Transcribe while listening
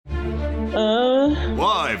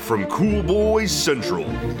Live from Cool Boys Central.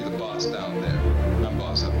 You're the boss down there. I'm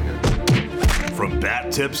boss up here. From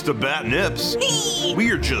bat tips to bat nips, we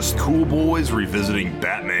are just cool boys revisiting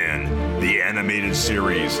Batman, the animated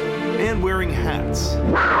series, and wearing hats.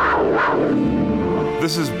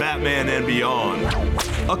 This is Batman and Beyond,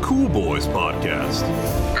 a Cool Boys podcast.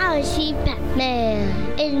 I see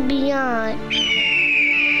Batman and Beyond.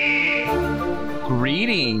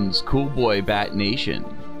 Greetings, Cool Boy Bat Nation,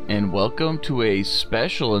 and welcome to a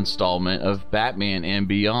special installment of Batman and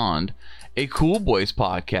Beyond, a Cool Boys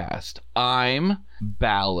podcast. I'm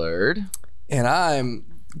Ballard. And I'm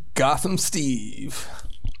Gotham Steve.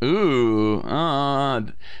 Ooh,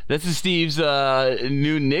 this is Steve's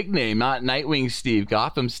new nickname, not Nightwing Steve,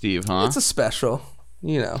 Gotham Steve, huh? It's a special,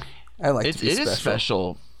 you know. I like to be special. It is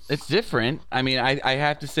special. It's different. I mean, I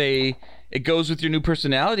have to say, it goes with your new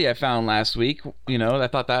personality I found last week. You know, I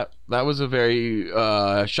thought that was a very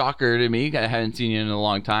shocker to me. I hadn't seen you in a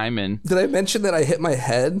long time. And did I mention that I hit my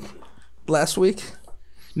head last week?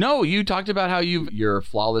 No, you talked about how you're a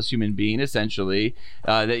flawless human being, essentially,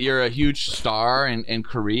 that you're a huge star in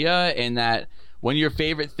Korea, and that one of your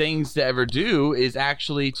favorite things to ever do is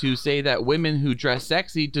actually to say that women who dress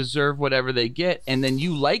sexy deserve whatever they get, and then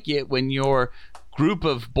you like it when your group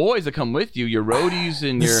of boys that come with you, your roadies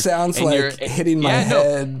and your... This sounds like hitting my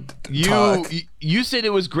head. You said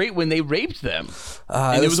it was great when they raped them.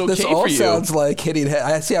 And it was okay this all for you. Sounds like hitting head.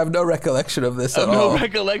 I have no recollection of this at all. No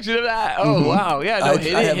recollection of that? Oh, wow. Yeah, no,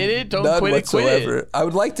 hit it. Don't quit it. I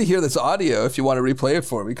would like to hear this audio if you want to replay it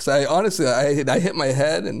for me, because I honestly hit my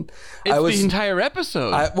head and it's the entire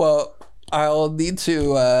episode. I'll need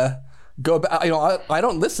to... go back. You know, I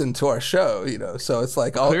don't listen to our show, you know, so it's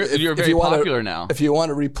like, you're very popular now. If you want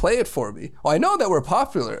to replay it for me, well, I know that we're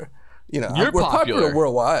popular. You know, we're popular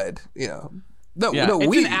worldwide. You know,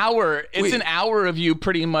 it's an hour. It's an hour of you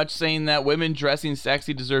pretty much saying that women dressing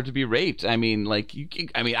sexy deserve to be raped. I mean, like,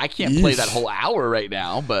 I can't play that whole hour right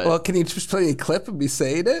now, but well, can you just play a clip of me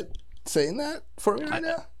saying that for me right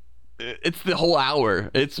now? It's the whole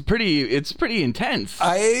hour. It's pretty intense.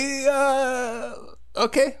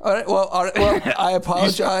 Okay. All right. Well, I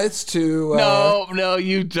apologize to... No,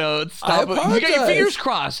 you don't. Stop it. You got your fingers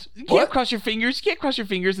crossed. You can't cross your fingers. You can't cross your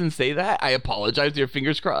fingers and say that. I apologize with your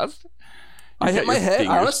fingers crossed. I hit my head.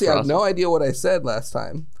 Honestly, I have no idea what I said last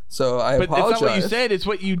time. So I apologize. But it's not what you said. It's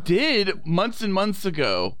what you did months and months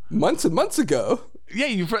ago. Months and months ago?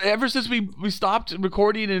 Yeah, ever since we stopped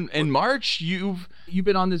recording in March, you've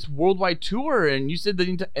been on this worldwide tour, and you said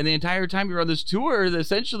the entire time you were on this tour, that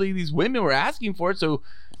essentially these women were asking for it, so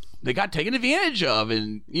they got taken advantage of,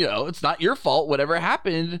 and you know it's not your fault. Whatever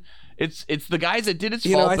happened, it's the guys that did its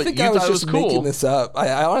fault. I think I was just making this up.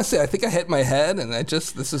 I honestly think I hit my head, and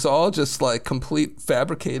this is all just like complete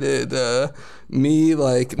fabricated me,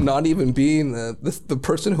 like not even being the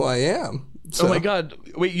person who I am. So. Oh my God!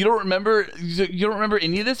 Wait, you don't remember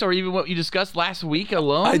any of this, or even what you discussed last week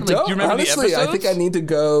alone? I don't. Do you remember honestly, the episodes? I think I need to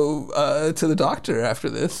go to the doctor after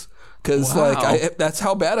this, because that's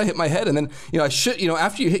how bad I hit my head. And then I should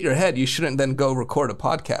after you hit your head, you shouldn't then go record a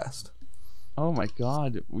podcast. Oh my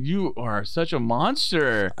God! You are such a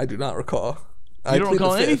monster. I do not recall. You don't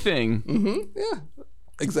recall anything. Mm-hmm. Yeah,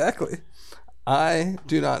 exactly. I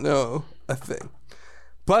do not know a thing.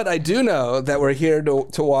 But I do know that we're here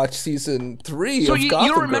to watch season 3 so of Gotham Girls. So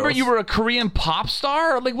you don't remember Girls. You were a Korean pop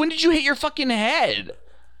star? Like, when did you hit your fucking head?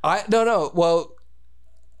 No. Well,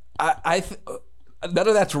 none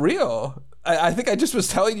of that's real. I think I just was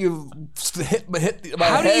telling you hit my head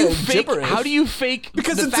gibberish. How do you fake?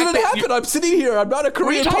 Because it didn't happen. I'm sitting here. I'm not a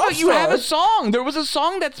Korean pop star. You have a song. There was a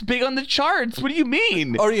song that's big on the charts. What do you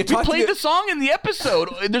mean? We played the song in the episode.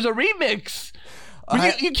 There's a remix.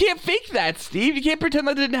 You can't fake that, Steve. You can't pretend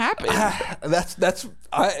that didn't happen.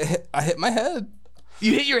 I hit my head.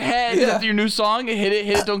 You hit your head. Yeah. After your new song. Hit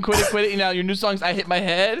it. Don't quit it. You know, your new song's I hit my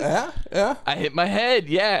head. Yeah. I hit my head.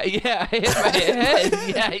 Yeah. I hit my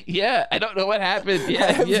head. Yeah. I don't know what happened. Yeah.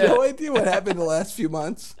 I have no idea what happened the last few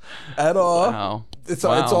months at all. Wow. It's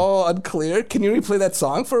all unclear. Can you replay that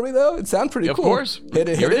song for me though? It sounds pretty cool. Of course. Hit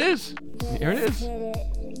it. Here it is.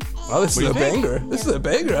 Oh, this is a banger. This is a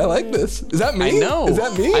banger. I like this. Is that me? I know. Is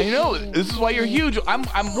that me? I know. This is why you're huge. I'm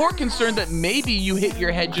more concerned that maybe you hit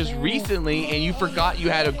your head just recently and you forgot you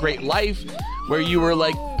had a great life where you were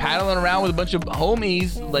like paddling around with a bunch of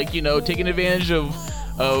homies, like, taking advantage of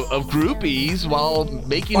groupies while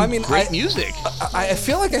making great music. I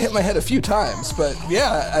feel like I hit my head a few times, but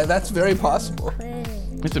yeah, that's very possible.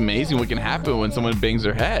 It's amazing what can happen when someone bangs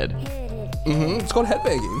their head. Mm-hmm. It's called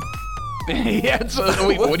headbanging. Yeah,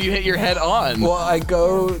 so what do you hit your head on? Well, I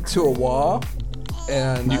go to a wall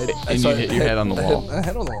and You hit your head on the wall. I hit my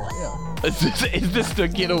head on the wall. Yeah. Is this to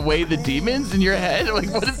get away the demons in your head?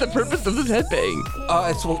 Like, what is the purpose of this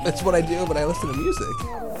headbang? It's what I do when I listen to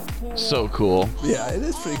music. So cool. Yeah, it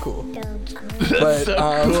is pretty cool. That's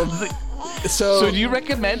so cool. So do you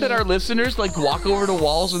recommend that our listeners like walk over to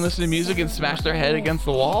walls and listen to music and smash their head against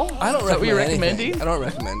the wall? I don't Is that what you're recommend anything. recommending? I don't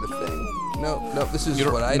recommend a thing. No, this is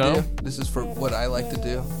what I no? do. This is for what I like to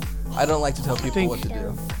do. I don't like to tell people what to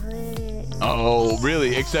do. Oh,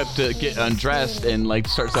 really? Except to get undressed and like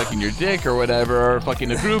start sucking your dick or whatever, or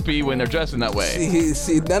fucking a groupie when they're dressed in that way.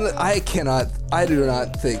 See, I do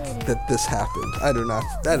not think that this happened. I do not.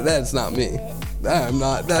 That is not me. That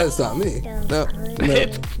is not me. No.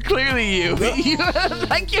 It's clearly you.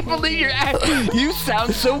 I can't believe you're acting. You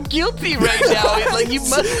sound so guilty right now. It's like you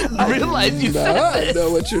must realize you said I this. know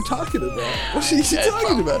what you're talking about. What are you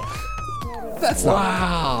talking about? That's not.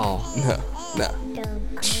 Wow. No.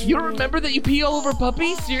 You don't remember that you pee all over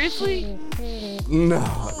puppies? Seriously? No.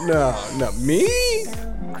 Me?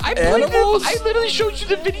 I played Animals? I literally showed you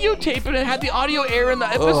the videotape and it had the audio air in the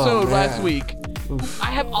episode man. last week.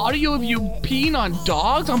 I have audio of you peeing on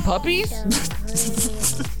dogs, on puppies.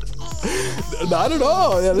 Not at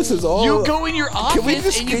all. Yeah, this is all. You go in your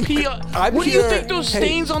office and you pee on. What do you think those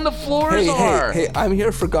stains on the floors are? Hey, I'm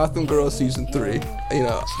here for Gotham Girls season 3. You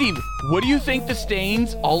know. Steve, what do you think the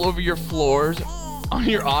stains all over your floors on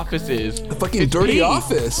your office is? The fucking It's dirty pee.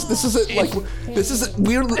 office. This isn't like. This isn't.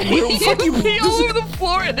 We're You fucking. pee all over the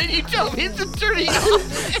floor and then you tell me it's a dirty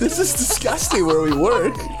office. This is disgusting where we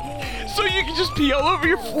work. So you can just pee all over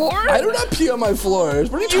your floor? I do not pee on my floors.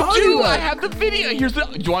 What are you You talking do. about? I have the video.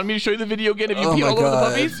 Do you want me to show you the video again of you Oh peeing my all over the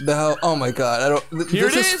god. puppies? No. Oh my god. I don't. Here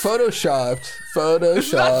This it is is. photoshopped.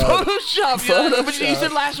 It's not Photoshop. Yeah, but you Photoshop.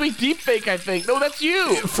 said last week deepfake, I think. No, that's you.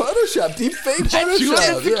 Photoshop. Deep fake That's Photoshop. you. I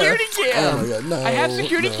have security yeah. cam. Oh my god. No. I have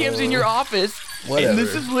security cams in your office, Whatever. and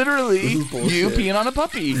this is literally This is you bullshit. peeing on a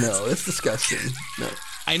puppy. No, it's disgusting. No.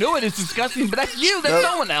 I know it is disgusting, but that's you. That's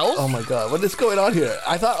no one else. Oh my god, what is going on here?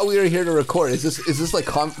 I thought we were here to record. Is this like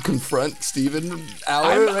confront Steven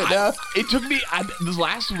hour right now? It took me this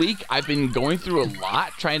last week. I've been going through a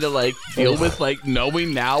lot, trying to like deal with like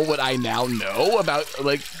knowing now what I now know about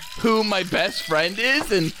like who my best friend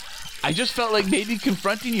is, and I just felt like maybe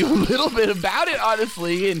confronting you a little bit about it,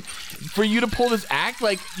 honestly. And for you to pull this act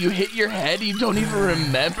like you hit your head, you don't even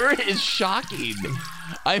remember, is shocking.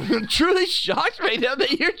 I'm truly shocked right now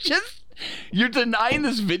that you're denying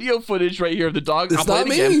this video footage right here of the dog. It's I'll play not it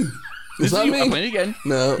me. again. It's not you. me. I'm playing it again.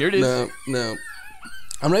 No. Here it is. No.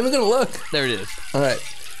 I'm not even gonna look. There it is. All right.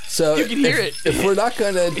 So You can hear it. If we're not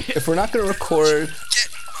gonna record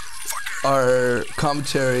our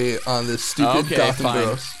commentary on this stupid Okay, Gotham fine.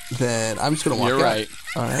 Girls, then I'm just gonna walk You're out. right.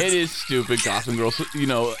 All right. It is stupid, Gotham Girls. You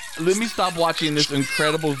know, let me stop watching this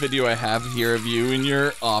incredible video I have here of you in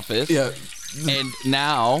your office. Yeah. And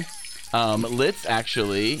now, let's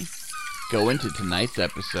actually go into tonight's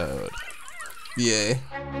episode. Yay.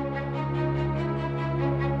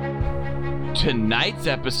 Tonight's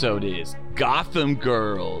episode is Gotham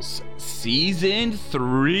Girls Season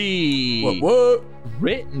 3. What?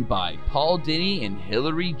 Written by Paul Dini and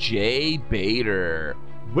Hilary J. Bader.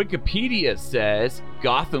 Wikipedia says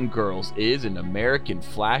Gotham Girls is an American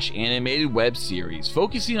Flash animated web series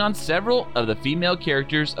focusing on several of the female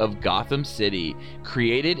characters of Gotham City,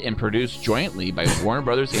 created and produced jointly by Warner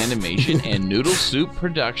Brothers Animation and Noodle Soup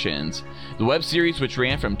Productions. The web series, which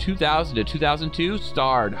ran from 2000 to 2002,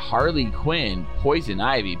 starred Harley Quinn, Poison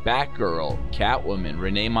Ivy, Batgirl, Catwoman,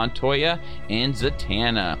 Renee Montoya, and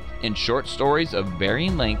Zatanna, in short stories of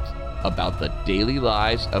varying length about the daily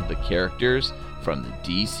lives of the characters from the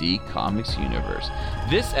DC Comics universe.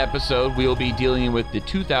 This episode, we will be dealing with the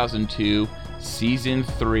 2002 Season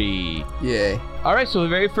 3. Yay. All right, so the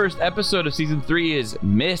very first episode of Season 3 is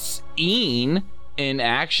Miss Ing in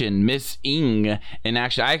action. Miss Ing in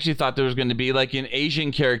action. I actually thought there was going to be like an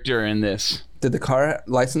Asian character in this. Did the car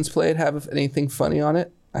license plate have anything funny on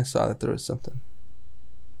it? I saw that there was something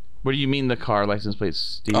What do you mean the car license plate,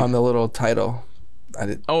 Steve? on the little title. I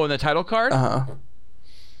did. Oh, in the title card? Uh huh.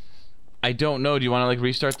 I don't know. Do you want to like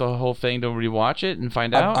restart the whole thing to rewatch it and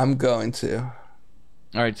find out? I'm going to. All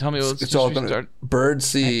right, tell me. Let's It's just all restart. going to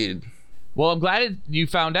Birdseed. Well, I'm glad you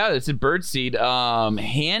found out. It's a Birdseed.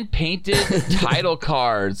 Hand-painted title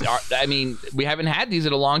cards. I mean, we haven't had these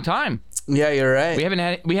in a long time. Yeah, you're right.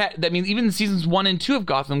 I mean, even seasons 1 and 2 of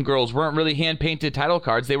Gotham Girls weren't really hand-painted title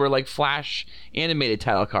cards. They were like Flash animated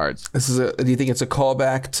title cards. Do you think it's a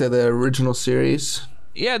callback to the original series?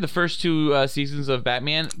 Yeah, the first 2 seasons of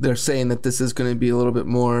Batman. They're saying that this is going to be a little bit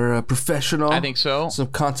more professional. I think so. Some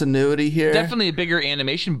continuity here. Definitely a bigger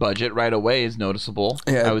animation budget right away is noticeable,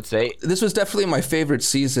 I would say. This was definitely my favorite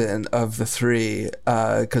season of the 3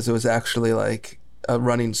 because it was actually like a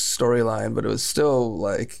running storyline, but it was still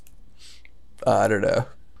like, I don't know,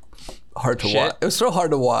 hard to watch. It was so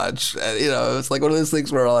hard to watch. You know, it's like one of those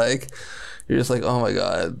things where like, you're just like, oh my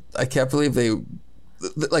God, I can't believe they...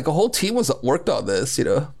 Like a whole team was worked on this, you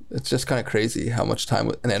know. It's just kind of crazy how much time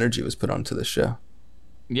and energy was put onto this show.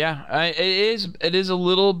 Yeah, it is a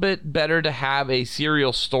little bit better to have a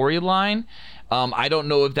serial storyline. I don't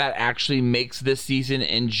know if that actually makes this season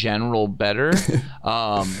in general better,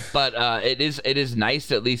 but it is nice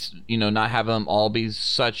to at least, you know, not have them all be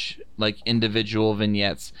such like individual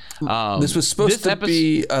vignettes. This was supposed to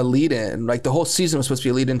be a lead-in, like the whole season was supposed to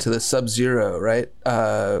be a lead-in to the Sub-Zero, right?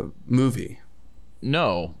 Movie.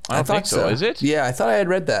 No, I don't think so. Is it? Yeah, I thought I had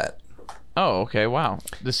read that. Oh, okay. Wow.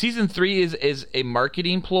 The season 3 is a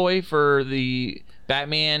marketing ploy for the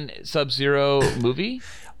Batman Sub-Zero movie.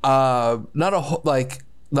 Not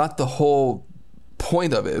the whole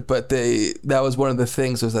point of it, but that was one of the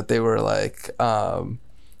things was that they were like, let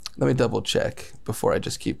me double check before I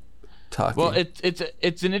just keep talking. Well,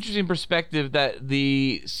 it's an interesting perspective that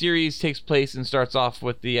the series takes place and starts off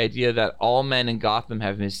with the idea that all men in Gotham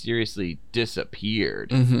have mysteriously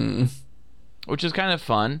disappeared, which is kind of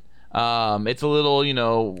fun. It's a little, you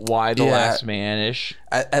know, why the last man-ish.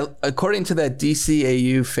 According to that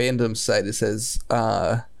DCAU fandom site, it says,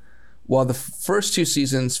 while the first 2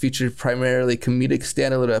 seasons featured primarily comedic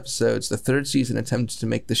standalone episodes, the 3rd season attempted to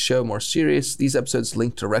make the show more serious. These episodes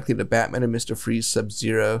linked directly to Batman and Mr. Freeze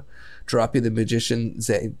Sub-Zero, dropping the magician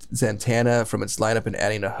Zatanna from its lineup and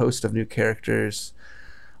adding a host of new characters.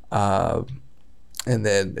 And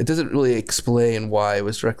then it doesn't really explain why it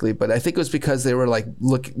was directly, but I think it was because they were like,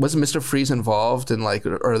 wasn't Mr. Freeze involved in like,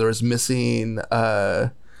 or there was missing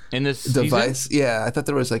in this device? season? Yeah, I thought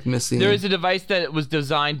there was like missing. There is a device that was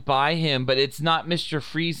designed by him, but it's not Mr.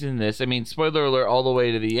 Freeze in this. I mean, spoiler alert all the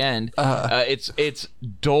way to the end. It's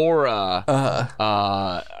Dora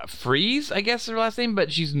Freeze, I guess her last name,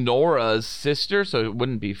 but she's Nora's sister, so it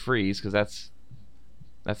wouldn't be Freeze because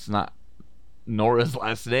that's not Nora's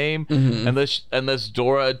last name, unless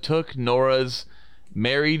Dora took Nora's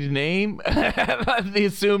married name, the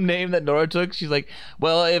assumed name that Nora took. She's like,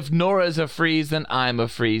 well, if Nora's a Freeze, then I'm a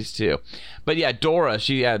Freeze too. But yeah, Dora,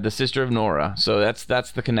 the sister of Nora. So that's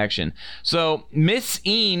the connection. So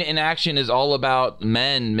Missing in Action is all about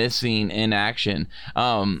men missing in action.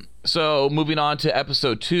 So moving on to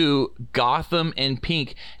episode 2, Gotham in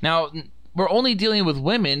Pink. Now, we're only dealing with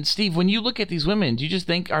women. Steve, when you look at these women, do you just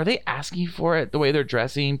think, are they asking for it the way they're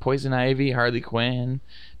dressing? Poison Ivy, Harley Quinn,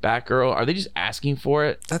 Batgirl, are they just asking for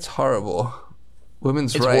it? That's horrible.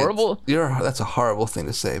 Women's rights. It's horrible? That's a horrible thing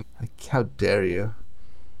to say. Like, how dare you?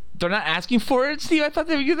 They're not asking for it, Steve? I thought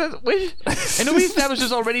they would do that. Wait, I know we established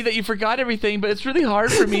this already that you forgot everything, but it's really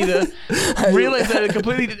hard for me to realize that it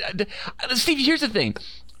completely... Steve, here's the thing.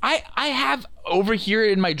 I have over here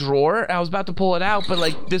in my drawer, I was about to pull it out, but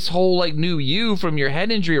like this whole like new you from your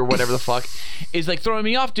head injury or whatever the fuck is like throwing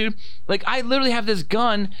me off, dude. Like I literally have this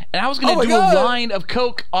gun and I was gonna do a line of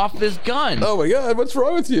coke off this gun. Oh my God, what's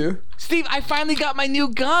wrong with you? Steve, I finally got my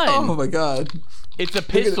new gun. Oh my God. It's a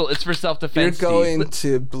pistol. It's for self-defense. You're going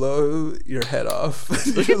to blow your head off.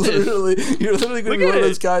 You're literally going to be one of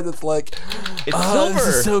those guys that's like, it's silver. This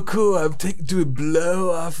is so cool. I'm doing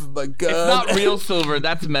blow off of my gun. It's not real silver.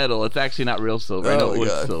 That's metal. It's actually not real silver. I know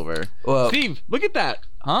it's silver. Well, Steve, look at that.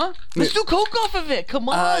 Huh? Let's do coke off of it. Come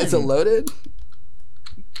on. Is it loaded?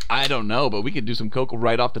 I don't know, but we could do some coke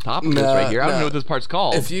right off the top of this right here. I don't know what this part's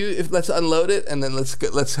called. If let's unload it and then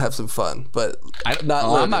let's have some fun. But I'm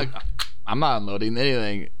not unloading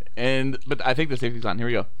anything, but I think the safety's on. Here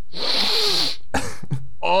we go.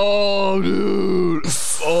 Oh, dude!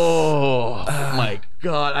 Oh my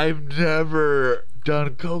God! I've never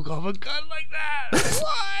done coke off a gun like that.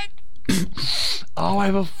 What? Oh, I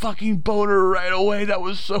have a fucking boner right away. That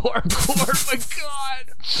was so hardcore. My God!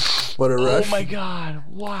 What a rush! Oh my God!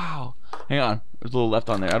 Wow. Hang on. There's a little left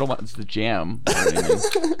on there. I don't want this to jam.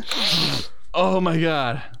 Oh my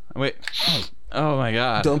God! Wait. Oh my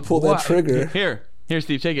God! Don't pull that trigger. Here,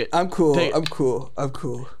 Steve, take it. I'm cool. I'm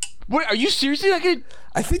cool. Wait, are you seriously not gonna?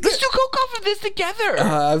 I think let's do coke off of this together.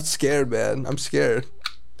 I'm scared, man. I'm scared.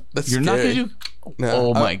 You're not gonna do. No.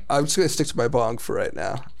 Oh my! I'm just gonna stick to my bong for right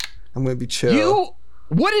now. I'm gonna be chill.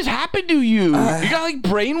 What has happened to you? You got like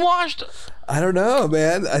brainwashed? I don't know,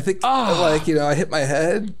 man. I think I hit my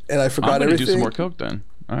head and I forgot everything. I'm gonna do some more coke then.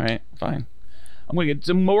 All right, fine. I'm gonna get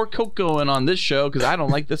some more coke going on this show because I don't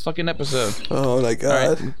like this fucking episode. Oh my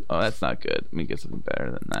god. All right. Oh, that's not good. Let me get something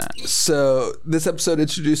better than that. So this episode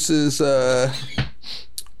introduces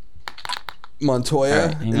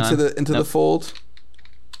Montoya into the fold.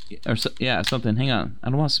 Or something. Hang on. I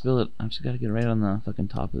don't want to spill it. I just got to get right on the fucking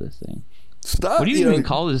top of this thing. Stop. What do you even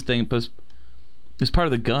call this thing? It's part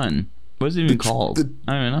of the gun. What is it even called?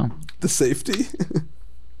 I don't even know. The safety.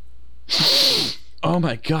 Oh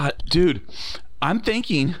my god, dude. I'm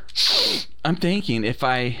thinking if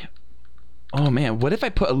I... Oh man, what if I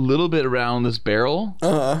put a little bit around this barrel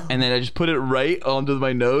and then I just put it right onto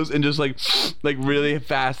my nose and just like really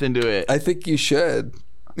fast into it? I think you should.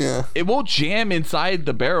 Yeah. It won't jam inside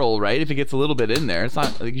the barrel, right? If it gets a little bit in there. It's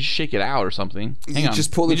not like you shake it out or something. Hang on.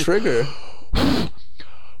 Just pull the trigger.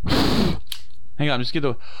 Hang on, just get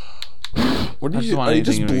the... What are you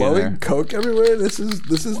just blowing coke everywhere? This is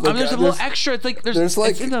like I mean, there's a little extra. It's like there's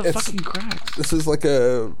like it's in the fucking cracks. This is like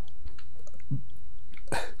a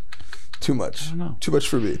too much. I don't know. Too much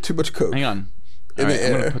for me. Too much coke. Hang on. In the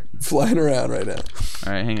air, flying around right now.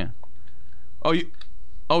 All right, hang on.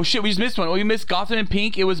 Oh shit, we just missed one. Oh, you missed Gotham in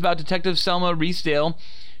Pink. It was about Detective Selma Reesdale.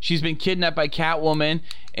 She's been kidnapped by Catwoman,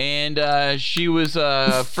 and she was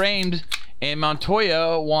framed. And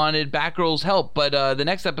Montoya wanted Batgirl's help, but the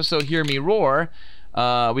next episode, Hear Me Roar,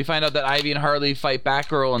 we find out that Ivy and Harley fight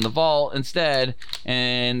Batgirl in the vault instead,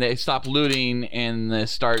 and they stop looting and they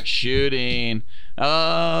start shooting.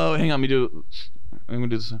 Oh, hang on, I'm gonna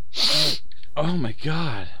do this. Oh my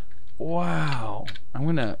god! Wow!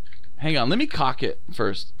 Hang on. Let me cock it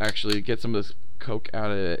first. Actually, get some of this coke out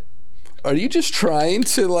of it. Are you just trying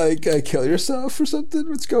to kill yourself or something?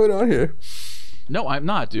 What's going on here? No, I'm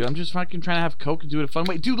not, dude. I'm just fucking trying to have coke and do it a fun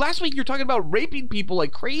way. Dude, last week you're talking about raping people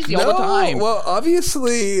like crazy all the time. Well,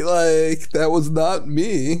 obviously, that was not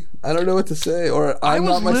me. I don't know what to say. Or I'm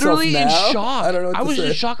not myself now. I was literally in shock. I don't know what to say. I was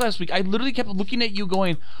in shock last week. I literally kept looking at you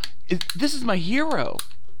going, this is my hero.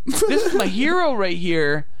 This is my hero right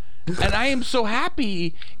here. And I am so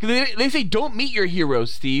happy. They say don't meet your hero,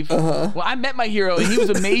 Steve. Well, I met my hero, and he was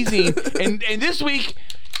amazing. and this week...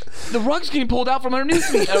 the rug's getting pulled out from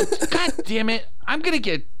underneath me. God damn it. I'm going to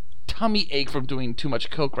get tummy ache from doing too much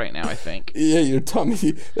coke right now, I think. Yeah, your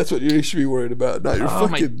tummy. That's what you should be worried about, not your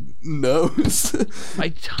fucking nose. My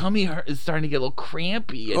tummy is starting to get a little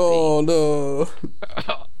crampy. Oh, no.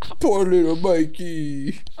 Poor little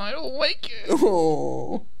Mikey. I don't like it.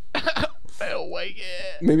 Oh. I don't like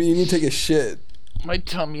it. Maybe you need to take a shit. My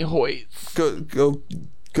tummy hoits. Go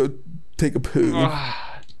take a poo.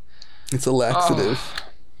 It's a laxative.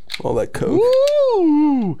 All that coke.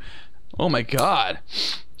 Woo! Oh my god.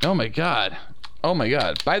 Oh my god. Oh my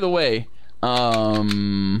god. By the way,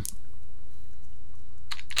 did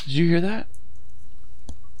you hear that?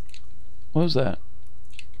 What was that?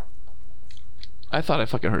 I thought I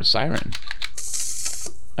fucking heard a siren.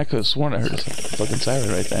 I could have sworn I heard a fucking siren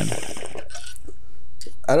right then.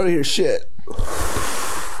 I don't hear shit.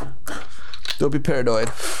 Don't be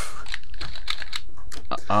paranoid.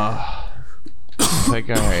 Like,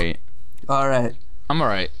 alright. Alright. I'm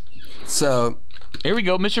alright. So, here we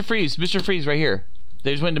go. Mr. Freeze. Mr. Freeze right here.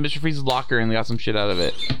 They just went into Mr. Freeze's locker and they got some shit out of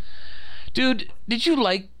it. Dude, did you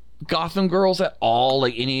like Gotham Girls at all?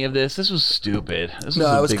 Like any of this? This was stupid.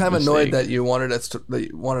 I was kind of annoyed that you wanted us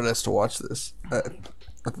to watch this. I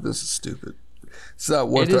thought this is stupid. It's not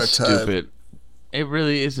worth our time. Stupid. It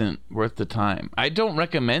really isn't worth the time. I don't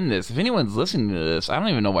recommend this. If anyone's listening to this, I don't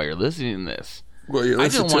even know why you're listening to this. Well, you're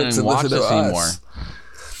listening to it to watch this anymore.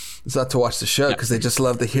 It's not to watch the show because they just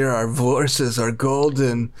love to hear our voices, our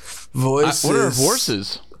golden voices. What are our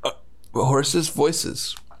voices? Horses'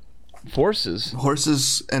 voices. Forces?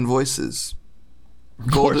 Horses and voices.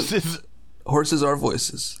 Horses are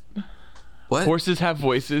voices. What? Horses have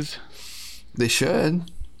voices? They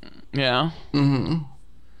should. Yeah. Mm-hmm.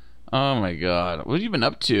 Oh my god. What have you been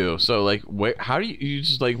up to? So how do you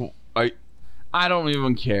just I don't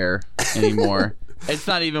even care anymore. It's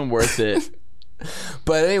not even worth it.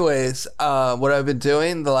 But anyways, what I've been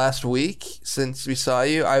doing the last week since we saw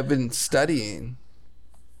you, I've been studying.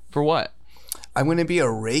 For what? I'm going to be a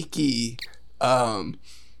Reiki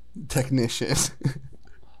technician.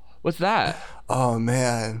 What's that? Oh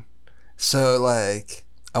man. So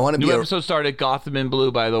I want to be new episode started Gotham in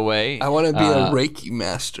Blue, by the way. I want to be a Reiki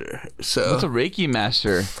master. So what's a Reiki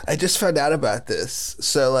master? I just found out about this.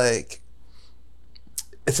 So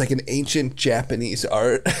it's like an ancient Japanese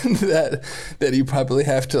art that you probably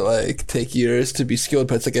have to take years to be skilled,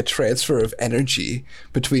 but it's like a transfer of energy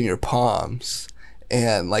between your palms,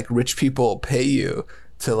 and rich people pay you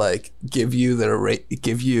to give you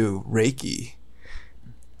Reiki.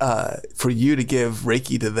 for you to give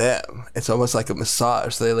Reiki to them. It's almost like a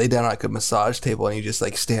massage. So they lay down on like a massage table and you just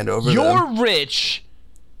like stand over them. You're rich.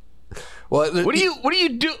 Well, What do you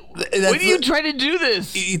do? When do you try to do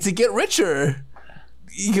this? to get richer?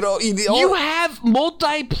 You have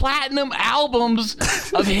multi-platinum albums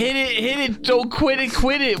of hit it, don't quit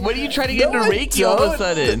it. What are you trying to get into Reiki all of a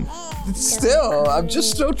sudden? Still, I'm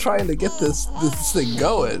just still trying to get this thing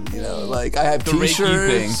going. Like I have The T-shirts.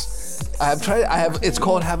 Reiki thing. I have. It's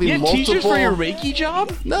called having You have multiple. T-shirts for your Reiki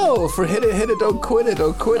job? No, for hit it, don't quit it.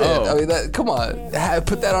 Oh. I mean, come on,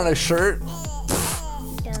 put that on a shirt.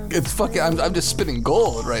 It's fucking. I'm just spitting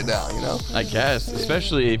gold right now. I guess,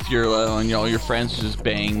 especially if you're, your friends just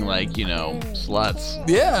bang sluts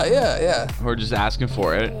Yeah. who are just asking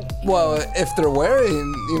for it. Well, if they're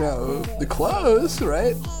wearing, the clothes,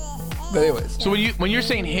 right? But anyways. So when you're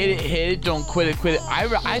saying hit it, don't quit it,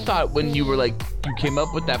 I thought when you were like you came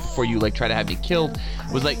up with that before you like try to have me killed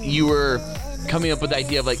was like you were coming up with the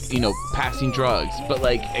idea of like passing drugs, but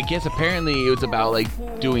like I guess apparently it was about like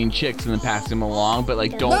doing chicks and then passing them along, but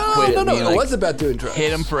like don't quit. No. Like, it was about doing drugs.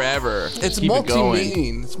 Hit them forever. It's Keep it going.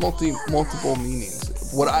 multi-meaning. It's multiple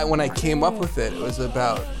meanings. When I came up with it was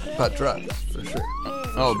about drugs for sure.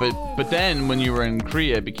 Oh, but then when you were in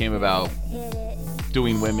Korea, it became about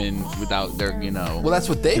doing women without their Well, that's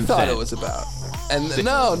what they thought it was about. And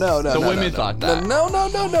no. The women thought that. No.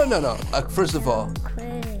 First of all,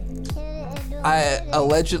 I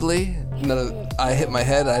allegedly I hit my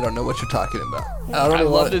head. I don't know what you're talking about. I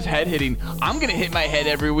love this head hitting. I'm gonna hit my head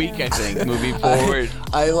every week. I think moving forward.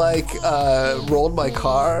 I rolled my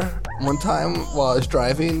car one time while I was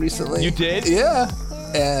driving recently. You did? Yeah,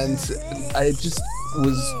 and I just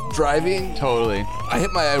was driving. Totally.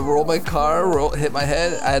 I rolled my car, hit my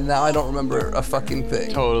head, and now I don't remember a fucking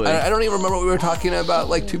thing. Totally. I don't even remember what we were talking about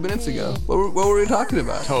like 2 minutes ago. What were we talking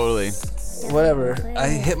about? Totally. Whatever. I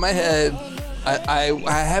hit my head. I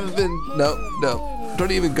haven't been. No.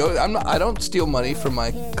 Don't even go. I don't steal money from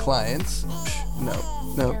my clients. No.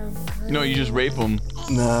 You just rape them.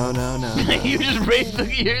 No. You just rape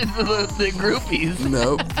the groupies.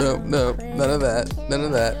 No. None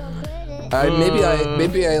of that.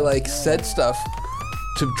 Maybe I like said stuff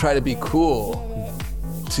to try to be cool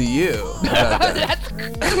to you. That's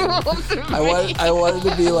cool to me. I wanted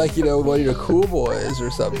to be like one of your cool boys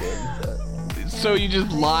or something. So you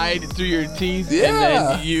just lied through your teeth, Yeah. and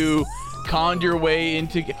then you conned your way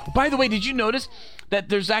into. By the way, did you notice that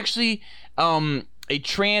there's actually a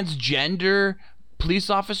transgender police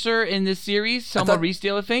officer in this series, Selma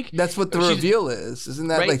Reesdale, I think? That's what the reveal is. Isn't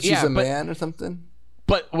that right? like she's Yeah, a man or something?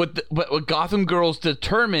 But what Gotham Girls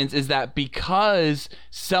determines is that because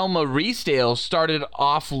Selma Reesdale started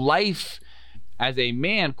off life as a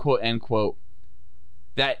man, quote unquote,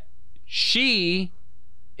 that she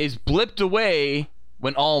is blipped away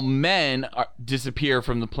when all men disappear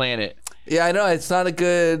from the planet. Yeah, I know. It's not a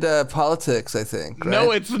good politics, I think. Right?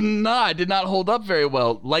 No, it's not. It did not hold up very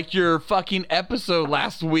well. Like your fucking episode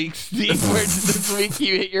last week, Steve, where this week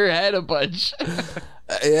you hit your head a bunch.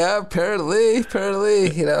 Yeah, apparently.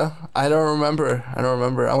 I don't remember. I'm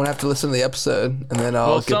gonna have to listen to the episode and then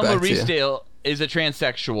I'll get Selma back to you. Reesdale is a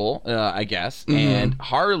transsexual, I guess, and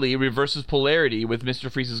Harley reverses polarity with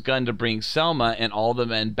Mr. Freeze's gun to bring Selma and all the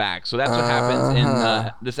men back. So that's what happens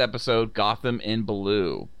in this episode, Gotham in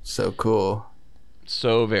Blue. So cool.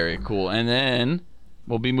 So very cool. And then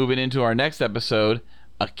we'll be moving into our next episode,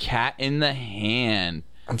 A Cat in the Hand.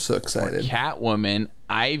 I'm so excited. Catwoman,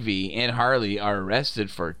 Ivy, and Harley are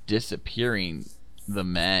arrested for disappearing the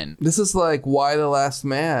men. This is like Why the Last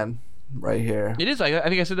Man right here. It is. I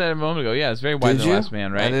think I said that a moment ago. Yeah, it's very Why the Last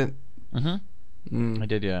Man, right? I didn't. I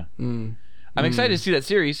did, yeah. I'm excited to see that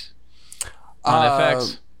series on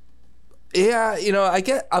FX. Yeah,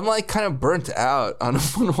 I'm like kind of burnt out on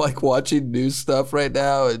like watching news stuff right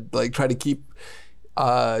now and like try to keep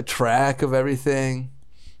track of everything.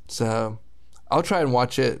 So I'll try and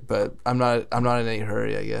watch it, but I'm not in any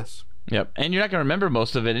hurry, I guess. Yep, and you're not gonna remember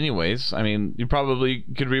most of it anyways. I mean, you probably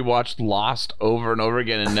could rewatch Lost over and over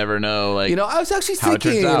again and never know. Like, I was actually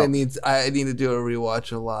thinking I need to do a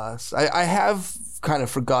rewatch of Lost. I have kind of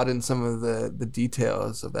forgotten some of the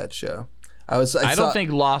details of that show. I don't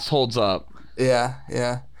think Lost holds up. Yeah.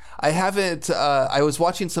 I haven't. I was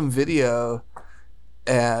watching some video,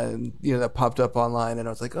 and that popped up online, and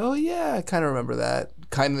I was like, oh yeah, I kind of remember that.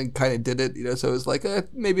 Kind of did it. So it was like,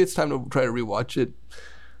 maybe it's time to try to rewatch it.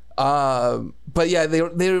 But yeah, they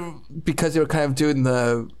because they were kind of doing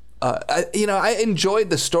the. I enjoyed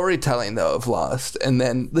the storytelling though of Lost, and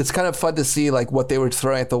then it's kind of fun to see like what they were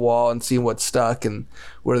throwing at the wall and seeing what stuck and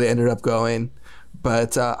where they ended up going.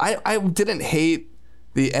 But I didn't hate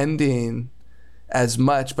the ending. as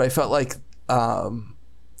much, but I felt like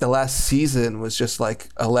the last season was just like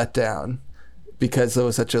a letdown because there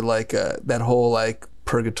was such a like that whole like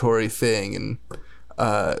purgatory thing, and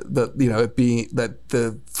it being that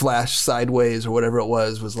the Flash sideways or whatever it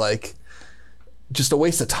was like just a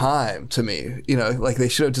waste of time to me. Like they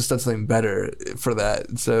should have just done something better for that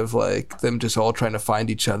instead of like them just all trying to find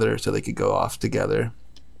each other so they could go off together.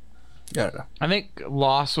 I don't know. I think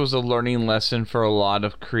Lost was a learning lesson for a lot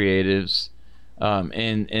of creatives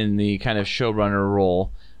in the kind of showrunner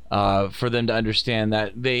role, for them to understand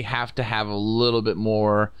that they have to have a little bit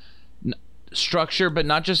more structure, but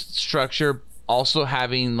not just structure, also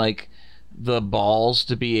having like the balls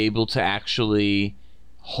to be able to actually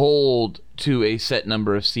hold to a set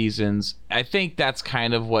number of seasons. I think that's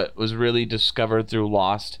kind of what was really discovered through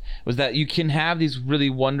Lost, was that you can have these really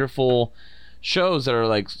wonderful shows that are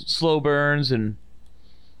like slow burns and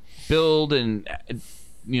build and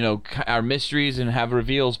are mysteries and have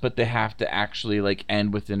reveals, but they have to actually like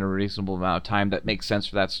end within a reasonable amount of time that makes sense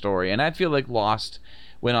for that story. And I feel like Lost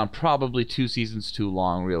went on probably 2 seasons too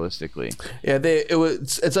long, realistically. Yeah,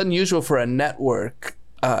 it's unusual for a network,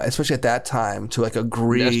 especially at that time, to like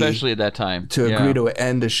agree, especially at that time, to agree to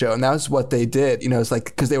end a show, and that was what they did. It's like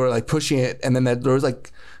because they were like pushing it, and then there was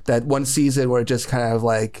like that one season where it just kind of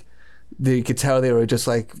like you could tell they were just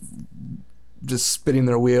like just spinning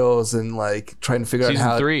their wheels and like trying to figure out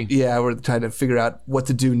how. Season 3. Yeah, we're trying to figure out what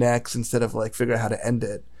to do next instead of like figure out how to end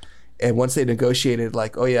it. And once they negotiated,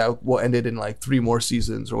 like, oh yeah, we'll end it in like 3 more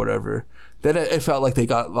seasons or whatever, then it felt like they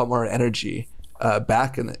got a lot more energy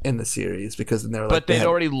back in the series, because then they were like. But they'd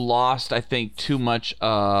already lost, I think, too much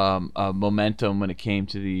momentum when it came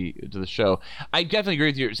to the show. I definitely agree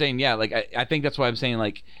with you saying, yeah. Like I think that's why I'm saying,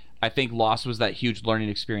 like, I think Lost was that huge learning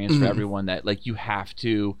experience for everyone, that like you have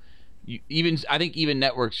to, I think even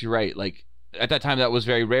networks, you're right, like. At that time, that was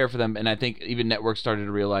very rare for them, and I think even networks started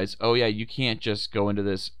to realize, oh yeah, you can't just go into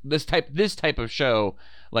this type of show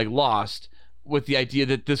like Lost with the idea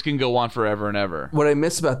that this can go on forever and ever. What I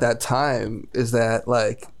miss about that time is that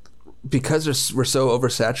like because we're so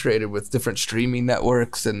oversaturated with different streaming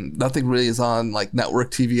networks and nothing really is on like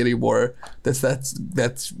network TV anymore.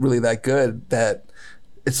 That's really that good, that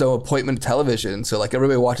it's so appointment television, so like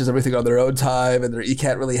everybody watches everything on their own time, and you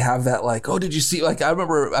can't really have that like, oh, did you see, like I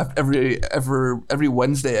remember every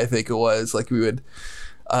Wednesday, I think it was, like we would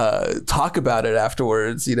talk about it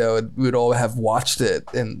afterwards, and we would all have watched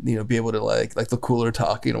it and be able to like the cooler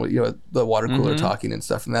talk, the water cooler talking and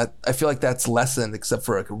stuff, and that I feel like that's lessened, except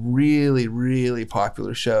for like really really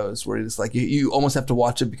popular shows where it's like you almost have to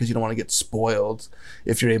watch it because you don't want to get spoiled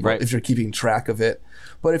if you're able, if you're keeping track of it.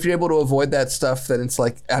 But if you're able to avoid that stuff, then it's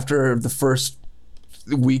like after the first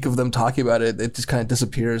week of them talking about it, it just kind of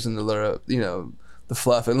disappears into the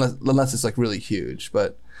fluff, unless it's like really huge.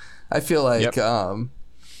 But I feel like it's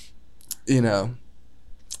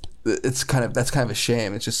that's kind of a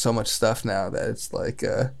shame. It's just so much stuff now that it's like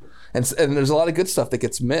and there's a lot of good stuff that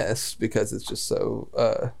gets missed because it's just so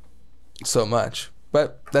much.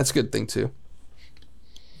 But that's a good thing too.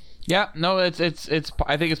 Yeah, no, it's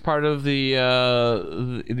I think it's part of the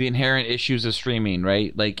inherent issues of streaming,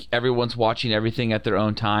 right? Like everyone's watching everything at their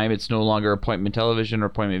own time. It's no longer appointment television or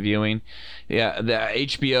appointment viewing. Yeah, the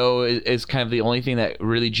HBO is kind of the only thing that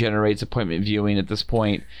really generates appointment viewing at this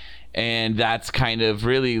point. And that's kind of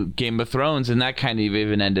really Game of Thrones, and that kind of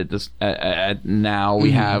even ended this. Now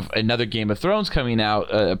we have another Game of Thrones coming out,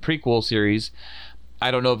 a prequel series.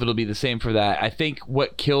 I don't know if it'll be the same for that. I think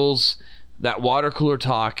what kills that water cooler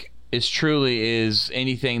talk is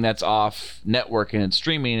anything that's off network and it's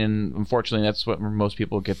streaming, and unfortunately that's what most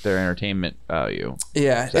people get their entertainment value.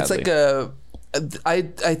 Yeah, sadly. It's like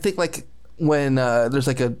I think like when there's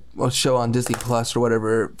like a show on Disney Plus or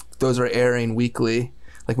whatever, those are airing weekly.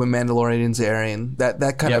 Like when Mandalorian's airing, that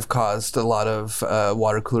kind of caused a lot of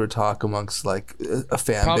water cooler talk amongst like a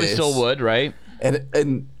fan Probably base. Still would, right?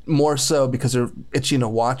 And more so because they're itching to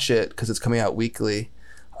watch it because it's coming out weekly.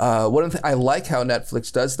 One of the I like how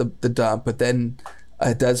Netflix does the dump, but then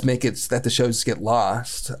it does make it that the shows get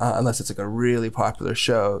lost unless it's like a really popular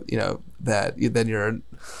show.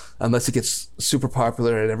 Unless it gets super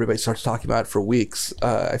popular and everybody starts talking about it for weeks.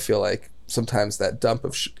 I feel like sometimes that dump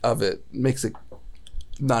of it makes it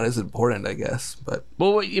not as important, I guess. But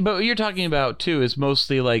what you're talking about too is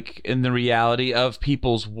mostly like in the reality of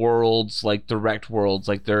people's worlds, like direct worlds,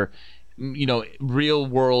 like their real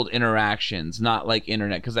world interactions, not like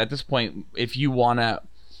internet. Because at this point, if you want to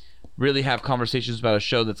really have conversations about a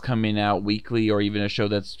show that's coming out weekly or even a show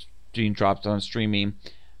that's being dropped on streaming,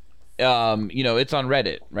 it's on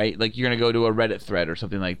Reddit, right? Like you're going to go to a Reddit thread or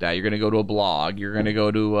something like that. You're going to go to a blog. You're going to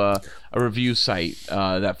go to a review site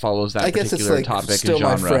that follows that particular topic still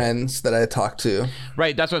and genre. My friends that I talk to.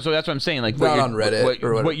 Right. That's what I'm saying. Like not on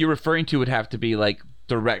Reddit what you're referring to would have to be like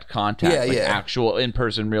direct contact, actual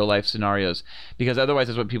in-person, real-life scenarios, because otherwise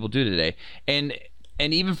that's what people do today. And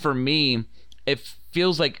even for me, it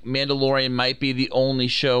feels like Mandalorian might be the only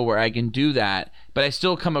show where I can do that, but I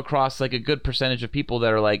still come across like a good percentage of people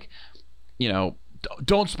that are like,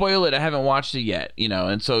 don't spoil it, I haven't watched it yet,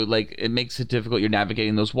 and so like it makes it difficult. You're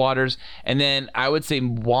navigating those waters. And then I would say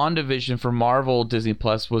WandaVision for Marvel Disney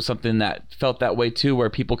Plus was something that felt that way too, where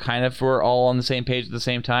people kind of were all on the same page at the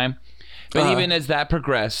same time. But even as that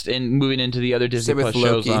progressed and moving into the other Disney Plus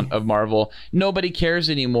shows of Marvel, nobody cares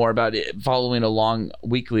anymore about it following along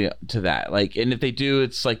weekly to that. Like, and if they do,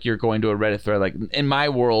 it's like you're going to a Reddit thread. Like in my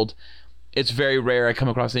world, it's very rare I come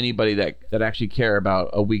across anybody that actually care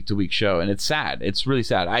about a week-to-week show, and it's sad. It's really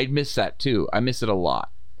sad. I miss that too. I miss it a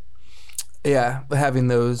lot. Yeah, having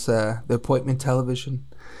those the appointment television.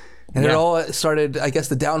 And it all started, I guess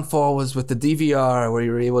the downfall was with the DVR, where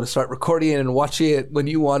you were able to start recording it and watching it when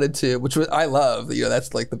you wanted to, which I love.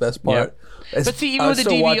 That's like the best part. Yeah. But see, even with the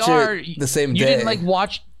DVR, the same day. You didn't like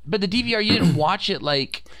watch, but the DVR, you didn't watch it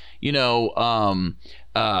like,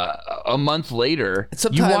 a month later.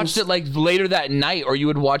 You watched it like later that night, or you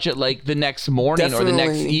would watch it like the next morning or the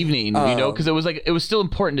next evening, because it was still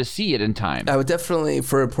important to see it in time. I would definitely,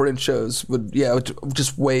 for important shows, I would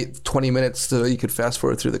just wait 20 minutes so you could fast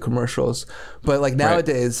forward through the commercials. But like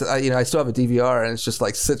nowadays, I still have a DVR, and it's just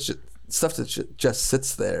like stuff that just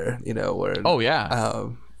sits there, where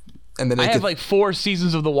and then I have like 4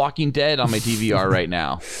 seasons of The Walking Dead on my DVR right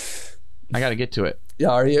now. I got to get to it. Yeah,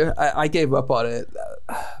 are you? I gave up on it,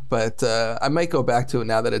 but I might go back to it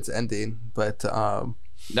now that it's ending. But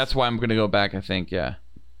that's why I'm going to go back, I think, yeah.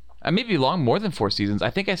 I may be long more than 4 seasons. I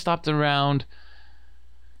think I stopped around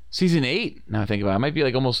season 8, now I think about it. It might be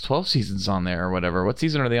like almost 12 seasons on there or whatever. What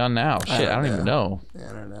season are they on now? Shit, I don't even know. Yeah,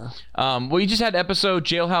 I don't know. Well, you just had episode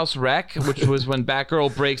Jailhouse Wreck, which was when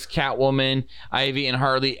Batgirl breaks Catwoman, Ivy, and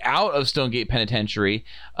Harley out of Stonegate Penitentiary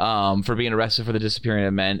for being arrested for the disappearing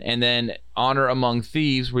of men. And then Honor Among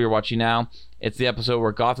Thieves, we are watching now. It's the episode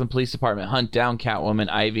where Gotham Police Department hunt down Catwoman,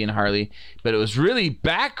 Ivy, and Harley. But it was really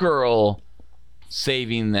Batgirl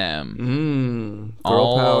saving them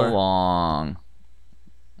girl power. Along.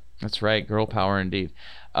 That's right, girl power indeed.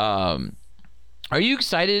 Are you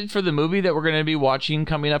excited for the movie that we're going to be watching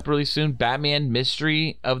coming up really soon, Batman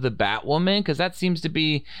Mystery of the Batwoman? Because that seems to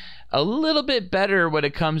be a little bit better when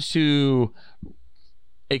it comes to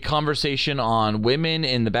a conversation on women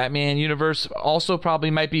in the Batman universe. Also probably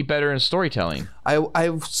might be better in storytelling.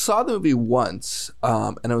 I saw the movie once,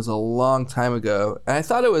 and it was a long time ago, and I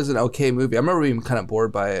thought it was an okay movie. I remember being kind of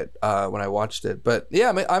bored by it when I watched it. But yeah,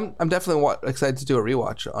 I'm definitely excited to do a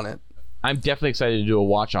rewatch on it. I'm definitely excited to do a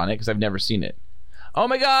watch on it because I've never seen it. Oh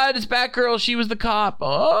my God, it's Batgirl. She was the cop.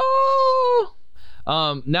 Oh.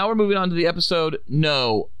 Now we're moving on to the episode.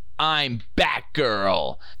 No, I'm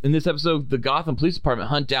Batgirl. In this episode, the Gotham Police Department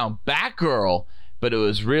hunt down Batgirl, but it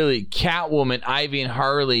was really Catwoman, Ivy, and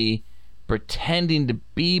Harley pretending to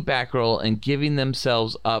be Batgirl and giving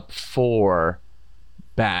themselves up for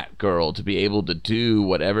Batgirl to be able to do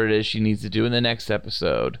whatever it is she needs to do in the next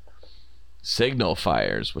episode. Signal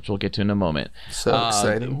fires, which we'll get to in a moment. So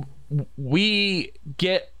exciting. We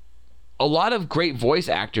get a lot of great voice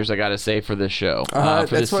actors, I gotta say, for this show. For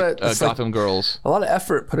this Gotham Girls. A lot of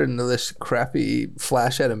effort put into this crappy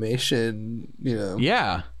Flash animation,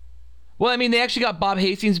 Yeah. Well, I mean, they actually got Bob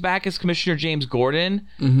Hastings back as Commissioner James Gordon.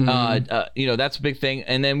 That's a big thing.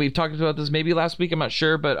 And then we've talked about this maybe last week, I'm not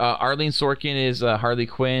sure, but Arlene Sorkin is Harley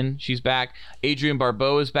Quinn. She's back. Adrienne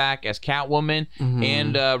Barbeau is back as Catwoman,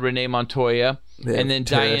 and Renee Montoya. And then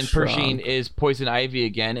Diane Pershing is Poison Ivy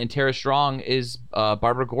again, and Tara Strong is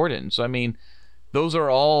Barbara Gordon. So I mean, those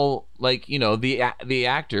are all like the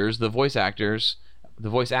actors, the voice actors, the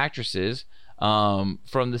voice actresses from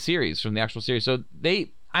the series, from the actual series. So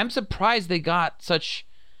I'm surprised they got such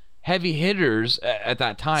heavy hitters at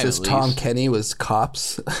that time. Since Tom Kenny was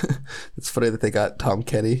Cops, it's funny that they got Tom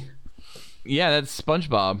Kenny. Yeah, that's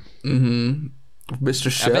SpongeBob. Mr.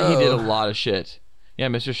 Show. I bet he did a lot of shit. Yeah,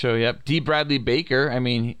 Mr. Show, yep. D. Bradley Baker, I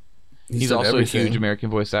mean, he's also everything. A huge American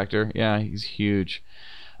voice actor. Yeah, he's huge.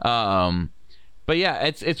 But yeah,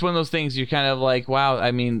 it's one of those things you're kind of like, wow,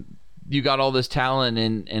 I mean, you got all this talent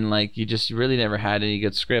and like you really never had any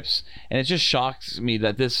good scripts. And it just shocks me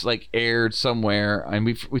that this like aired somewhere. And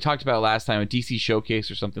we talked about it last time, a DC Showcase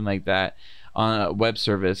or something like that on a web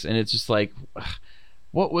service. And it's just like,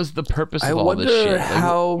 what was the purpose I of all this wonder shit? Like,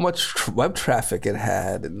 how much web traffic it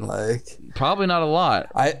had, and like probably not a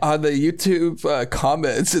lot. on the YouTube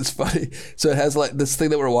comments, it's funny. So it has like this thing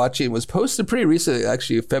that we're watching was posted pretty recently,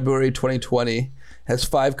 actually February 2020. Has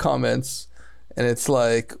 5 comments, and it's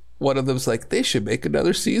like one of them's like they should make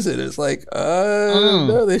another season. It's like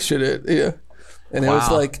no, they shouldn't. Yeah, and it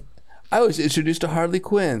was like, I was introduced to Harley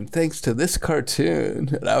Quinn thanks to this cartoon.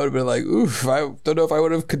 And I would have been like, oof, I don't know if I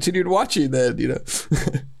would have continued watching then, you know.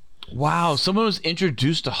 Wow, someone was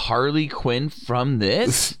introduced to Harley Quinn from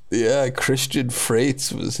this? Yeah, Christian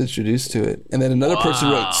Freites was introduced to it. And then another person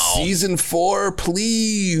wrote, season 4,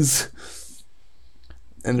 please.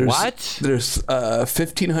 And there's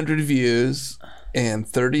 1,500 views and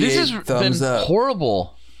 38 thumbs up.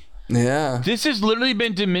 Horrible. Yeah. This has literally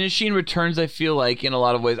been diminishing returns, I feel like, in a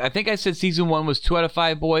lot of ways. I think I said season 1 was 2 out of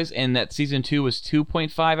 5 boys, and that season 2 was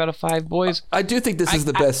 2.5 out of 5 boys. I do think this is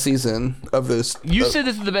the best season of this. You said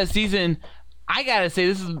this is the best season. I gotta say,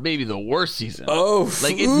 this is maybe the worst season. Oh,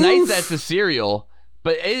 like, it's nice that it's a serial,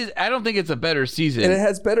 but I don't think it's a better season. And it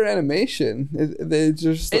has better animation.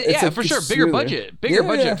 For sure. Bigger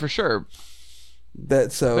budget. For sure.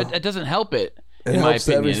 But it doesn't help it, in my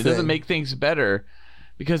opinion. Everything. It doesn't make things better.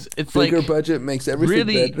 Because it's bigger budget makes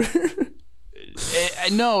everything better.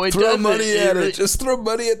 No, it doesn't. Throw money at it. Just throw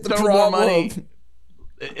money at the problem. More money.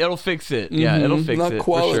 It'll fix it. Yeah, it'll fix it.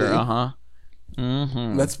 Quality. For sure.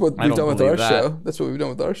 Mm-hmm. That's what we've done with our show. That's what we've done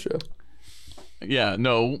with our show. Yeah.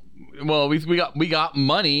 No. Well, we got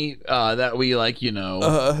money that we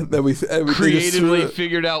that we creatively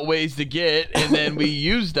figured out ways to get, and then we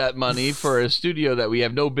used that money for a studio that we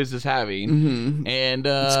have no business having, and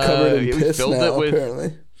it's covered in piss now,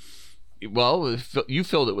 apparently. Well, you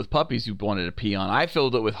filled it with puppies you wanted to pee on. I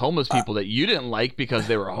filled it with homeless people that you didn't like because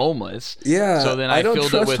they were homeless. Yeah. So then I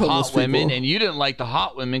filled it with hot women, and you didn't like the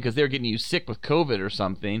hot women because they were getting you sick with COVID or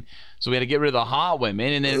something. So we had to get rid of the hot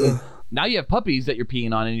women, and then now you have puppies that you're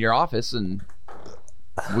peeing on in your office, and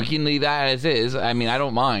we can leave that as is. I mean, I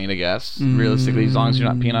don't mind, I guess, realistically, as long as you're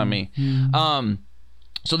not peeing on me.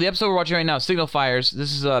 So the episode we're watching right now, Signal Fires.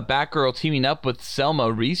 This is Batgirl teaming up with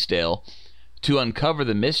Selma Riesdale to uncover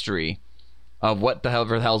the mystery of what the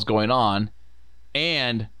hell's going on.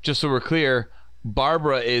 And just so we're clear,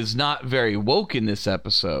 Barbara is not very woke in this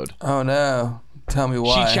episode. Oh no. Tell me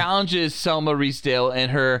why. She challenges Selma Riesdale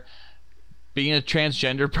and her being a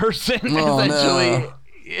transgender person. Oh, essentially. No.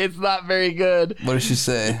 It's not very good. What does she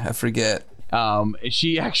say? I forget.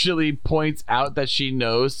 She actually points out that she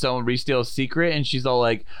knows Selma Riesdale's secret, and she's all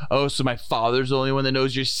like, "Oh, so my father's the only one that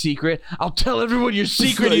knows your secret? I'll tell everyone your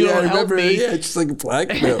secret. You don't help me." Yeah, it's just like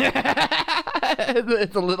blackmail.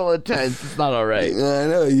 It's a little intense. It's not all right. I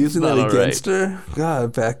know, using that against her.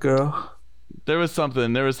 God, Batgirl. There was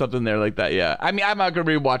something there like that. Yeah. I mean, I'm not gonna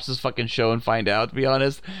rewatch this fucking show and find out, to be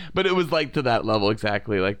honest. But it was like to that level,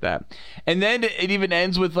 exactly like that. And then it even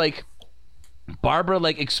ends with like Barbara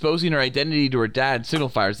like exposing her identity to her dad. Signal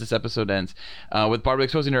Fires. This episode ends with Barbara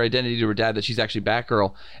exposing her identity to her dad, that she's actually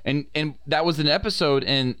Batgirl, and that was an episode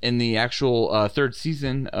in the actual third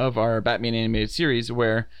season of our Batman animated series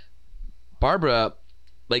where Barbara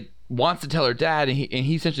like wants to tell her dad, and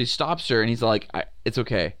he essentially stops her, and he's like, "It's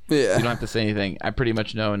okay. Yeah. You don't have to say anything. I pretty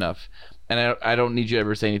much know enough, and I don't need you to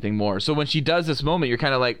ever say anything more." So when she does this moment, you're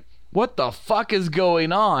kind of like, "What the fuck is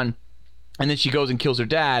going on?" And then she goes and kills her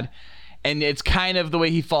dad. And it's kind of the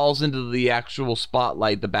way he falls into the actual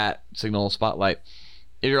spotlight, the Bat Signal spotlight.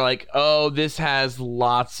 You're like, oh, this has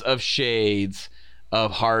lots of shades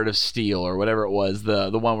of Heart of Steel or whatever it was,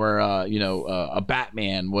 the one where a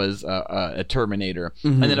Batman was a Terminator,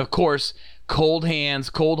 and then of course Cold Hands,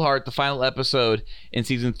 Cold Heart, the final episode in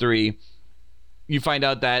season 3. You find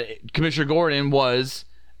out that Commissioner Gordon was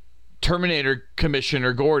Terminator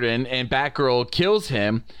Commissioner Gordon, and Batgirl kills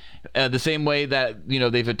him. The same way that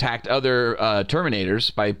they've attacked other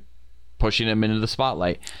Terminators by pushing him into the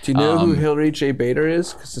spotlight. Do you know who Hilary J. Bader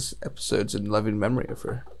is? Because this episode's in loving memory of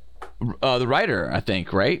her. The writer, I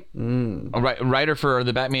think, right? A writer for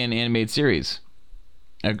the Batman animated series.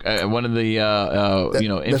 One of the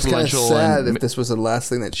influential. That's kind of sad if this was the last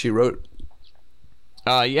thing that she wrote.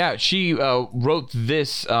 Yeah, she wrote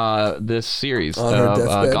this series on her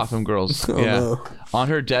deathbed? Gotham Girls. Oh, yeah, no. On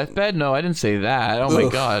her deathbed? No, I didn't say that. Oh my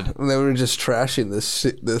god! And they were just trashing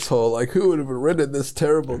this whole like, who would have written this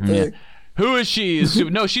terrible thing? Who is she?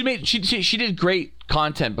 No, she did great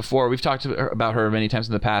content before. We've talked about her many times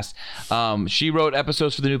in the past. She wrote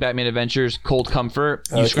episodes for the new Batman Adventures, Cold Comfort,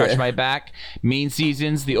 You Scratch My Back, Mean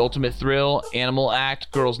Seasons, The Ultimate Thrill, Animal Act,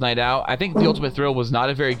 Girls Night Out. I think The Ultimate Thrill was not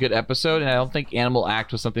a very good episode, and I don't think Animal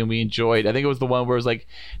Act was something we enjoyed. I think it was the one where it was like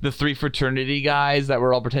the 3 fraternity guys that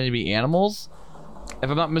were all pretending to be animals. if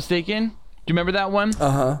I'm not mistaken. Do you remember that one?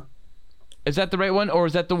 Uh-huh. Is that the right one, or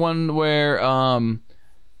is that the one where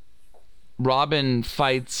Robin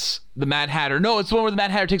fights the Mad Hatter? No, it's the one where the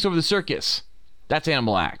Mad Hatter takes over the circus. That's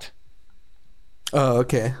Animal Act. Oh,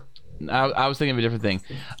 okay. I was thinking of a different thing.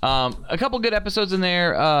 A couple good episodes in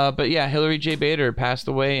there, but yeah, Hilary J. Bader passed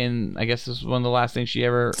away, and I guess this was one of the last things she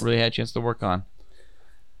ever really had a chance to work on.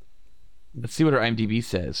 Let's see what her IMDb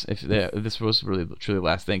says. If this was really truly the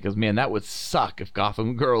last thing, because man, that would suck if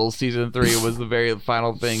Gotham Girls season 3 was the very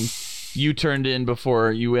final thing you turned in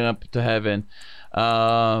before you went up to heaven.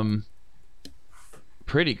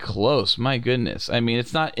 Pretty close, my goodness. I mean,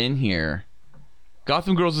 it's not in here.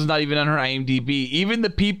 Gotham Girls is not even on her IMDb. Even the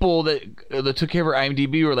people that took care of her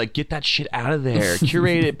IMDb were like, get that shit out of there.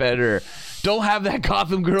 Curate it better. Don't have that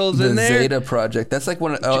Gotham Girls in there. The Zeta Project. That's like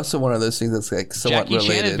also one of those things that's like somewhat Jackie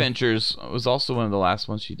related. Chan Adventures was also one of the last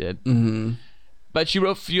ones she did. Mm-hmm. But she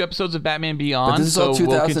wrote a few episodes of Batman Beyond. But this is all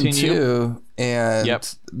 2002, we'll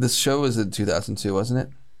and this show was in 2002, wasn't it?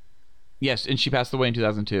 Yes, and she passed away in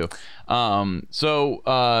 2002.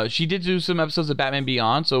 So she did do some episodes of Batman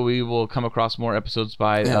Beyond, so we will come across more episodes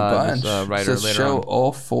by this writer later show on.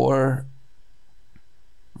 All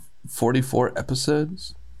 44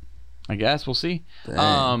 episodes? I guess we'll see.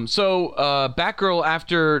 So Batgirl,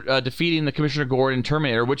 after defeating the Commissioner Gordon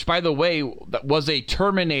Terminator, which by the way that was a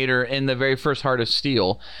Terminator in the very first Heart of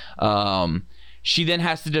Steel, she then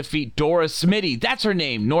has to defeat Dora Smitty. That's her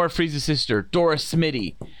name, Nora Freeze's sister, Dora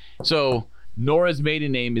Smitty. So Nora's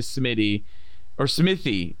maiden name is Smitty, or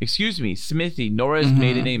Smithy. Excuse me, Smithy. Nora's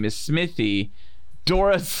maiden name is Smithy.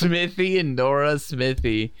 Dora Smithy and Nora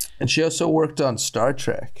Smithy. And she also worked on Star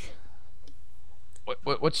Trek.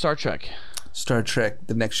 What Star Trek? Star Trek: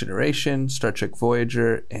 The Next Generation, Star Trek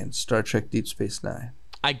Voyager, and Star Trek Deep Space Nine.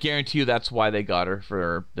 I guarantee you that's why they got her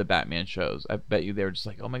for the Batman shows. I bet you they were just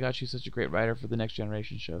like, oh my God, she's such a great writer for the Next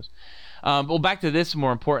Generation shows. Well, back to this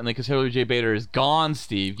more importantly, because Hilary J. Bader is gone,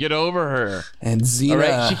 Steve. Get over her. And Xena. All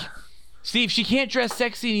right, Steve, she can't dress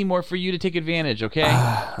sexy anymore for you to take advantage, okay?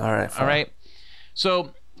 All right, fine. All right.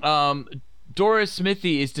 So Dora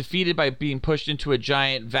Smithy is defeated by being pushed into a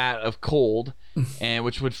giant vat of cold, and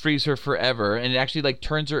which would freeze her forever, and it actually like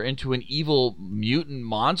turns her into an evil mutant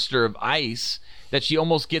monster of ice that she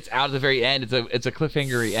almost gets out at the very end. It's a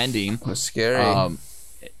cliffhanger ending. It was scary.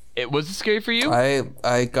 Was it scary for you?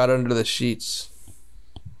 I got under the sheets.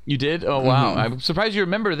 You did? Oh wow! I'm surprised you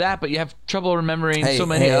remember that, but you have trouble remembering so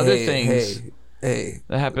many other things. Hey,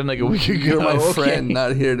 that happened like a week ago. You're my friend,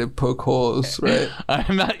 not here to poke holes, right?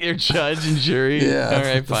 I'm not your judge and jury. Yeah. All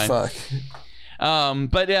right, fine. Fuck.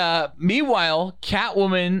 But meanwhile,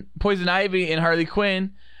 Catwoman, Poison Ivy, and Harley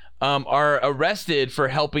Quinn are arrested for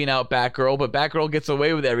helping out Batgirl, but Batgirl gets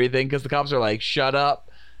away with everything because the cops are like, shut up.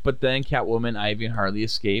 But then Catwoman, Ivy, and Harley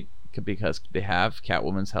escape because they have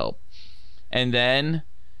Catwoman's help. And then,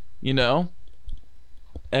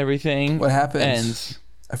 everything what happens? Ends.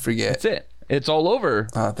 I forget. That's it. It's all over.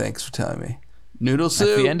 Oh, thanks for telling me. Noodle soup.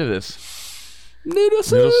 That's the end of this. Noodle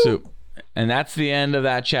soup. And that's the end of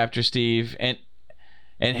that chapter, Steve. And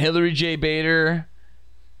Hilary J. Bader,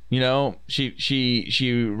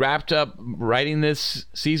 she wrapped up writing this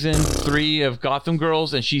season 3 of Gotham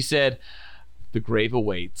Girls, and she said, "The grave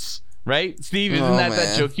awaits." Right, Steve? Isn't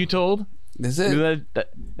that joke you told? Is it?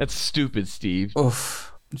 That's stupid, Steve.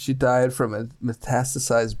 Oof. She died from a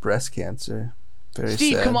metastasized breast cancer. Very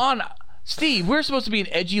Steve, sad. come on. Steve, we're supposed to be an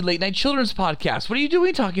edgy late night children's podcast. What are you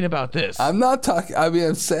doing talking about this? I'm not talking. I mean,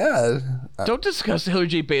 I'm sad. Don't discuss Hilary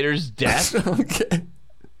J. Bader's death. Okay.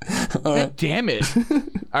 God damn it.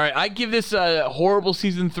 All right, I give this horrible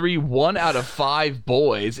season 3 1 out of 5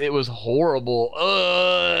 boys. It was horrible.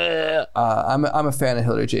 I'm a fan of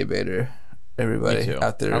Hilary J. Bader. Everybody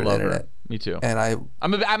out there on the internet. Her. Me too. And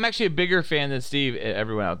I'm actually a bigger fan than Steve.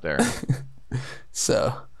 Everyone out there.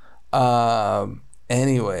 So,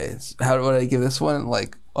 anyways, how would I give this one?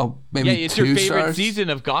 Like, maybe it's 2 your favorite stars? season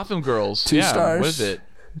of Gotham Girls. 2 stars. What is it?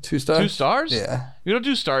 2 stars. 2 stars? Yeah. We don't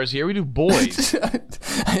do stars here. We do boys.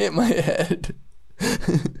 I hit my head.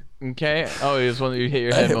 Okay. Oh, it was one that you hit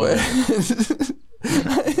your head moment.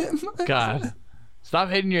 God. Stop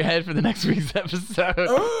hitting your head for the next week's episode.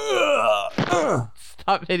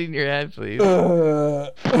 Stop hitting your head, please.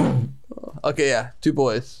 Okay, yeah. 2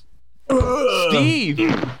 boys. Steve!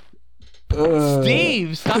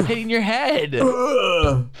 Steve, stop hitting your head.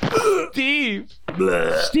 Steve!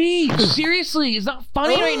 Seriously, it's not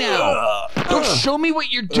funny right now. Don't show me what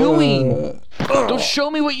you're doing. Don't show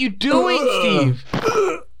me what you're doing, Steve.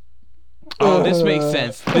 Oh, this makes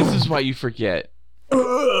sense. This is why you forget.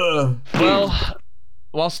 Well,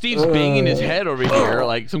 while Steve's banging his head over here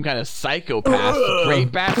like some kind of psychopath,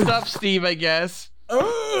 great bat stuff, Steve, I guess.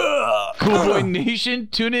 Cool Boy Nation,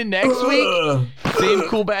 tune in next week. Same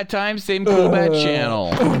cool bad time, same cool bad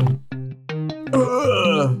channel.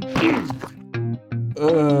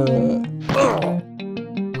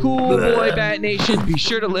 Cool Boy Bat Nation, be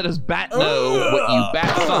sure to let us bat know what you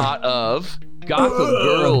bat thought of Gotham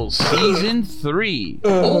Girls Season 3,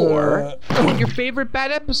 or what your favorite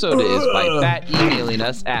Bat episode is by Bat emailing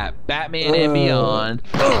us at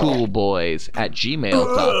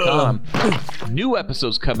batmanandbeyondcoolboys@gmail.com. New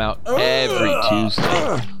episodes come out every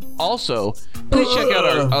Tuesday. Also, please check out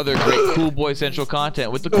our other great Cool Boy Central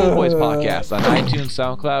content with the Cool Boys podcast on iTunes,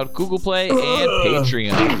 SoundCloud, Google Play, and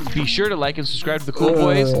Patreon. Be sure to like and subscribe to the Cool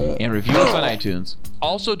Boys and review us on iTunes.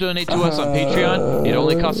 Also, donate to us on Patreon. It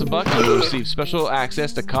only costs $1 and you'll receive special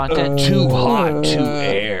access to content too hot to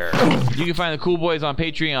air. You can find the Cool Boys on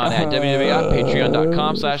Patreon at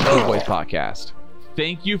www.patreon.com/coolboyspodcast.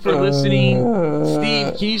 Thank you for listening.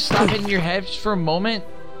 Steve, can you stop hitting your head just for a moment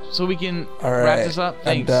so we can wrap this up?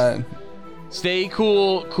 Thanks. I'm done. Stay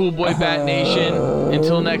cool, Cool Boy Bat Nation.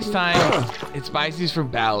 Until next time, it's Spices from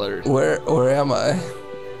Ballard. Where am I?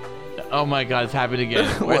 Oh my God, it's happened again.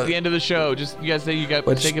 We're at the end of the show. Just you guys say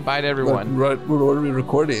say goodbye to everyone. What are we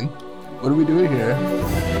recording? What are we doing here?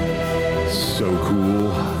 So cool.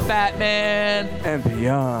 Batman And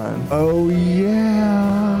beyond. Oh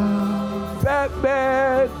yeah.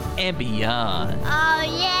 Batman and beyond. Oh,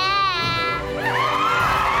 yeah.